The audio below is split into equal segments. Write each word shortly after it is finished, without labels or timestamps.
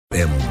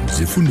FM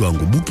zifundwa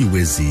ngubuki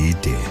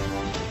wezide.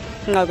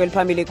 Nqakweli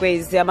phambili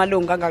kwezi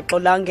amalungu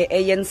angaxolanga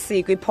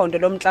ANC kwiphondo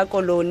loMntla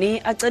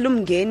koloni acela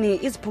umngeni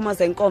iziphumo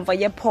zenkomfa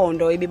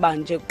yephondo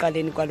ebibanjwe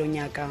ekuqaleni kwalo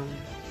nyaka.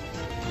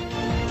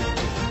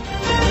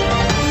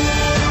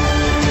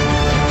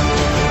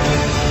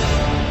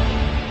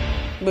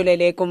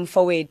 Bulele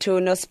kumfowethu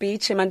no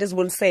speech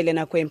mandizibulisele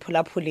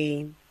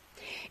nakwemphulaphuli.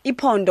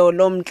 Iphondo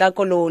loMntla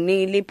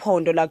koloni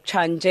liphondo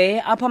lakutsha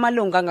nje apho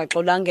amalungu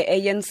angaxolanga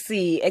ANC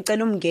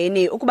ecela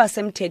umngeni ukuba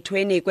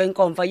semthethweni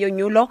kwenkomfa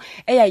yonyulo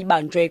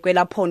eyayibanjwe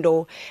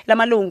yelaphondo.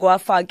 Lamalungu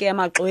afake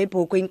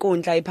amaxwebhu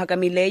kwinkundla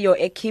ephakamileyo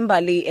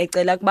eKimberley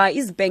ecela kuba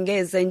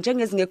izibhengeze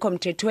njengezingekho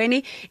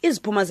mthethweni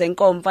iziphumo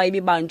zenkomfa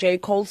ebibanjwe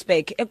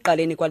eColesburg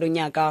ekuqaleni kwalo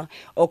nyaka.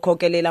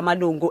 Okhokelela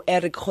amalungu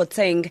Eric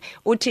Khoteng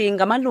uthi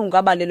ngamalungu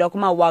abalelwa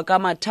kumawaka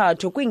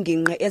amathathu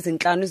kwingingqi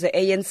ezintlanu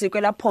ze-ANC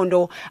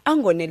kwelaphondo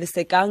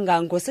angonelisekanga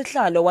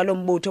ngosihlalo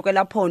walombutho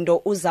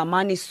kwelaphondo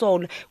uZamani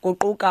Sol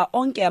kuquka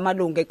onke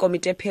amalungu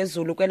ekomite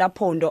ephezulu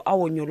kwelaphondo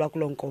awonyulwa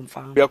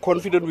kulonkomfa. We are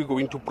confident we're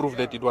going to prove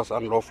that it was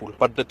unlawful,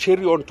 but the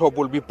cherry on top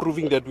will be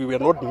proving that we were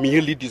not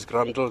merely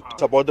disgruntled.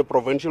 It's about the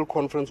provincial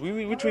conference,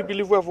 which we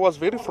believe was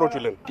very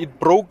fraudulent. It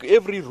broke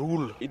every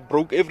rule, it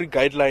broke every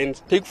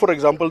guidelines. Take, for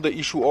example, the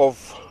issue of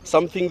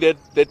something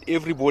that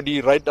everybody,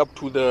 right up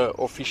to the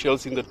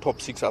officials in the top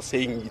six, are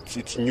saying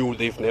it's new,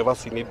 they've never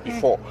seen it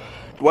before.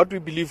 What we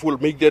believe will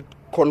make that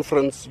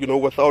conference,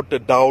 without a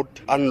doubt,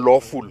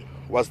 unlawful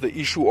was the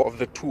issue of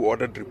the two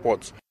ordered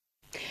reports.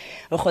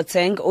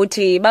 Khoteng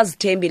uthi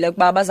bazithembile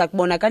ukuba baza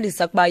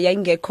kubonakalisa ukuba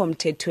yayingekho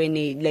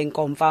mthethweni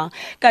lenkomfa.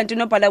 Kanti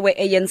unobhala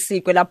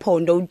we-ANC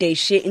kwelaphondo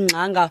uDeshi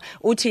Ingxanga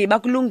uthi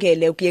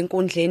bakulungele ukuya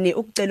enkundleni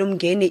ukucela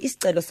umngeni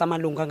isicelo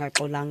samalungu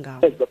angaxolanga.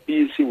 As the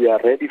PEC, we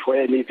are ready for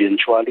any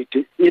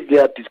eventuality. If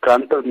there are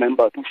disgruntled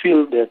members who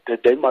feel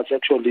that they must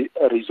actually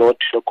resort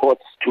to the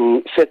courts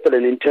to settle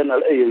an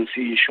internal ANC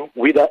issue,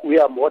 we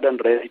are more than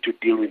ready to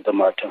deal with the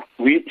matter.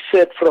 We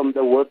said from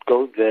the word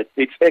go that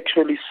it's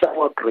actually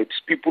sour grapes.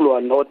 People who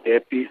are not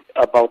happy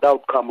about the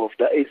outcome of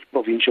the 8th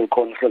Provincial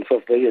Conference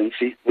of the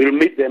ANC. We'll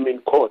meet them in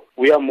court.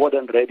 We are more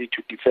than ready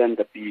to defend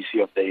the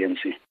PEC of the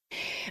ANC.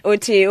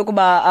 Uthi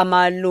ukuba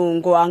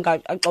amalungu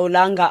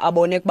angaxolanga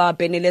abone kuba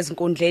abhenele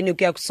ezinkundleni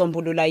ukuya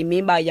kusombulula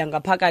imiba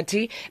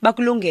yangaphakathi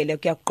bakulungele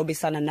ukuya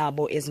kuqobisana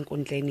nabo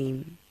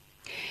ezinkundleni.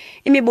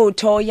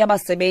 Imibutho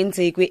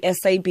yabasebenzi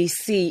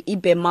kwi-SABC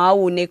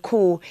iBemawu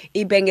neKhu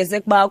ibhengeze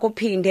kuba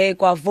kuphinde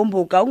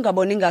kwavumbuka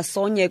ungaboni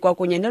ngasonye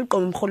kwakunye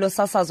neliqumrhu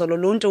losasazo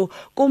loluntu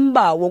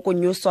kumba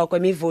wokunyuswa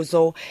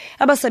kwemivuzo.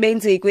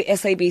 Abasebenzi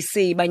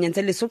kwi-SABC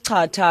banyanzelisa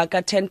uchatha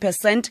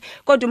ka-10%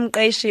 kodwa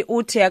umqeshi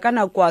uthi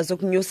akanakwazi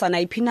ukunyusa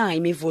nayiphi na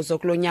imivuzo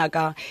kulo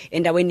nyaka.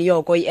 Endaweni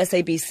yoko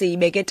i-SABC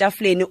ibeke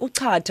etafuleni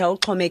uchatha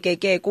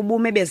uxhomekeke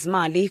kubume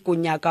bezimali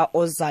kunyaka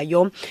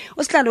ozayo.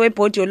 Usihlalo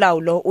webhodi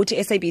yolawulo uthi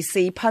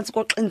i-SABC phansi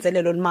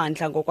koxinzelelo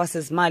loMntla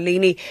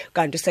ngokwasezimalini.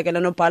 Kanti usekela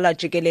nobhala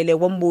jikelele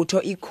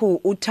wombutho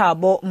iKhu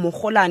uThabo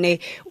Mokgolane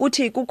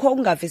uthi kukho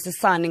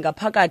ungavisisani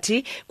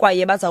ngaphakathi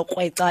kwaye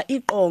bazawukweca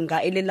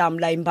iqonga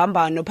elilamla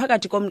imbambano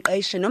phakathi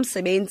komqeshi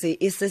nomsebenzi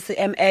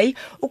iCCMA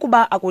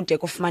ukuba akude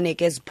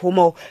kufumaneke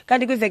iziphumo.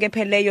 Kanti kwiveke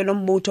epheleyo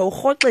lombutho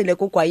urhoxile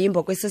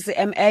kugwayimbo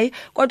kweCCMA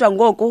kodwa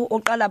ngoku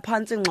uqala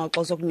phansi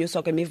ingxoxo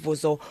zokunyuswa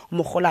kwemivuzo.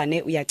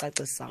 Mokgolane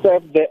uyacacisa.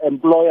 Serve the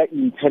employer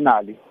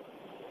internally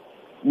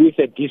with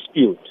a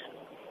dispute.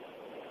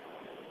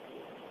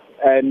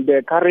 And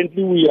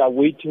currently we are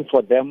waiting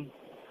for them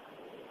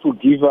to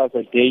give us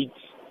a date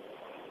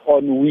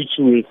on which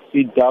we'll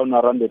sit down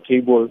around the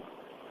table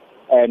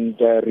and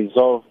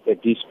resolve the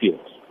dispute.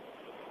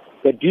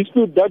 The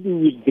dispute that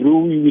we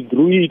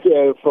withdrew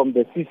it from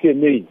the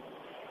CCMA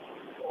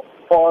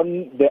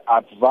on the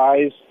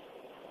advice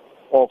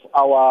of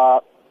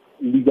our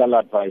legal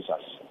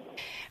advisors.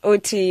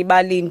 Uthi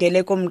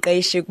balindele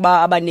kumqeshi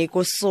kuba abanike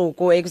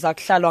usuku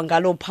ekuzakuhlalwa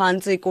ngalo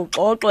phansi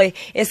kuxoxwe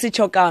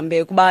esitsho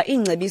kambe kuba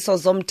ingcebiso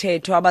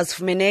zomthetho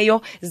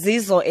abazifumeneyo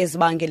zizo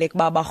ezibangele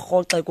kuba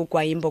barhoxe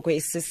kugwayimbo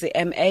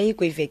kwe-CCMA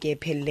kwiveki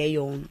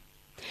ephelileyo.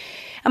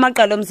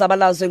 Amaqala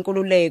omzabalazo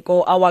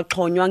enkululeko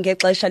awaxhonywa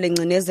ngexesha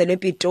lengcinezelo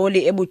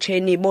ePitoli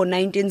ebutsheni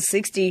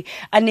bo-1960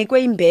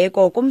 anikwe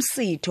imbeko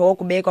kumsitho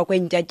wokubekwa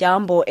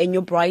kwentyatyambo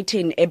eNew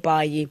Brighton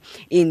eBhayi.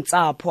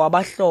 Intsapho,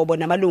 abahlobo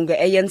namalungu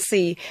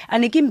e-ANC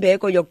anika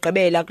imbeko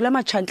yokugqibela kula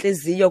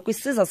matshantliziyo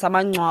kwisiza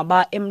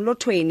samangcwaba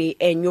emlothweni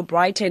eNew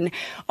Brighton.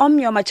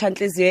 Omnye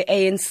wamatshantliziyo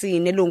e-ANC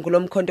nelungu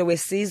lomkhonto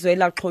wesizwe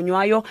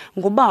elaxhonywayo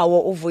ngubawo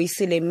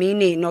uVuyisile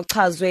Mini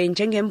nochazwe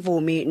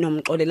njengemvumi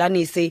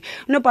nomxolelanisi.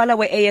 Unobhala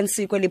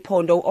we-ANC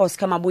kweliphondo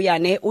uOscar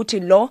Mabuyane uthi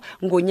lo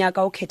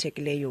ngunyaka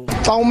okhethekileyo.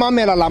 Xa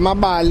umamela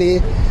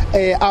lamabali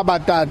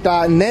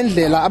abatata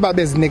nendlela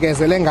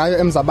ababezinikezele ngayo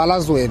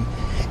emzabalazweni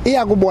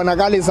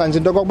iyakubonakalisa nje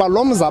into kokuba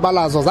lo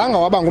mzabalazo zange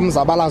waba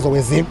ngumzabalazo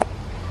weziqu.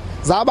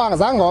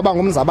 Zange waba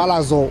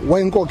ngumzabalazo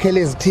wenkokheli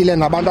ezithile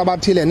nabantu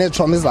abathile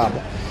neetshomi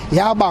zabo.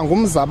 Yaba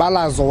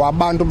ngumzabalazo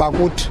wabantu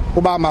bakuthi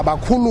kuba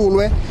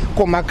mabakhululwe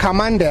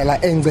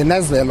kumakhamandela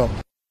engcinezelo.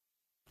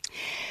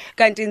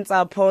 kanti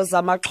intsapho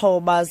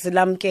zamaxhoba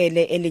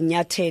zilamkele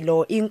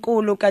elinyathelo.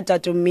 Inkulu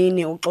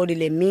kaTatumini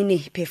uxolile mini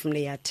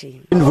iphefumle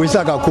yathi.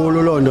 Indivuyisa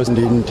kakhulu loo nto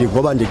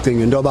ngoba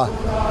ndicinga into yoba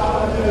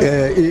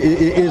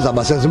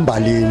izaba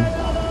sezimbalini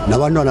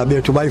nabantwana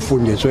bethu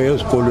bayifundiswe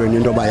ezikolweni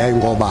into yoba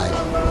yayingobani.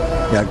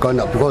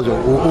 Yaqonda because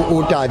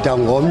utata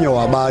ngomnye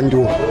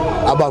wabantu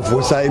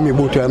abavusa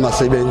imibutho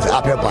yamasebenzi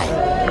apha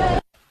eBhayi.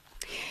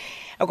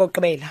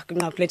 Okugqibela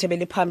kwinqaku lethu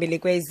beliphambili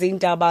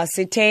kwezindaba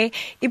sithe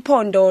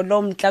iphondo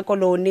loMntla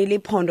koloni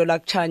liphondo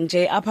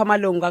lakutshanje apha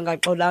amalungu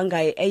angaxolanga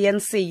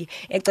ANC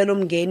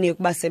ecel'umngeni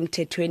ukuba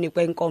semthethweni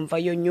kwenkomfa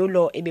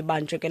yonyulo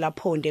ebibanjwe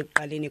yelaphondo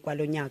ekuqaleni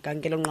kwalonyaka.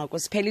 Ngelo nqaku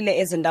siphelile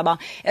ezindaba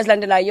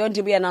ezilandelayo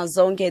ndibuya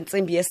nazo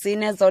ngentsimbi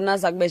yesine zona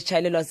zakube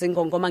zitshayelelwa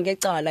zingongoma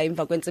ngecala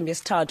emva kwentsimbi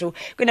yesithathu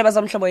kwindaba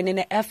zomhlobo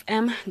yenene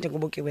FM.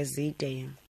 Ndingubukiwe Zide.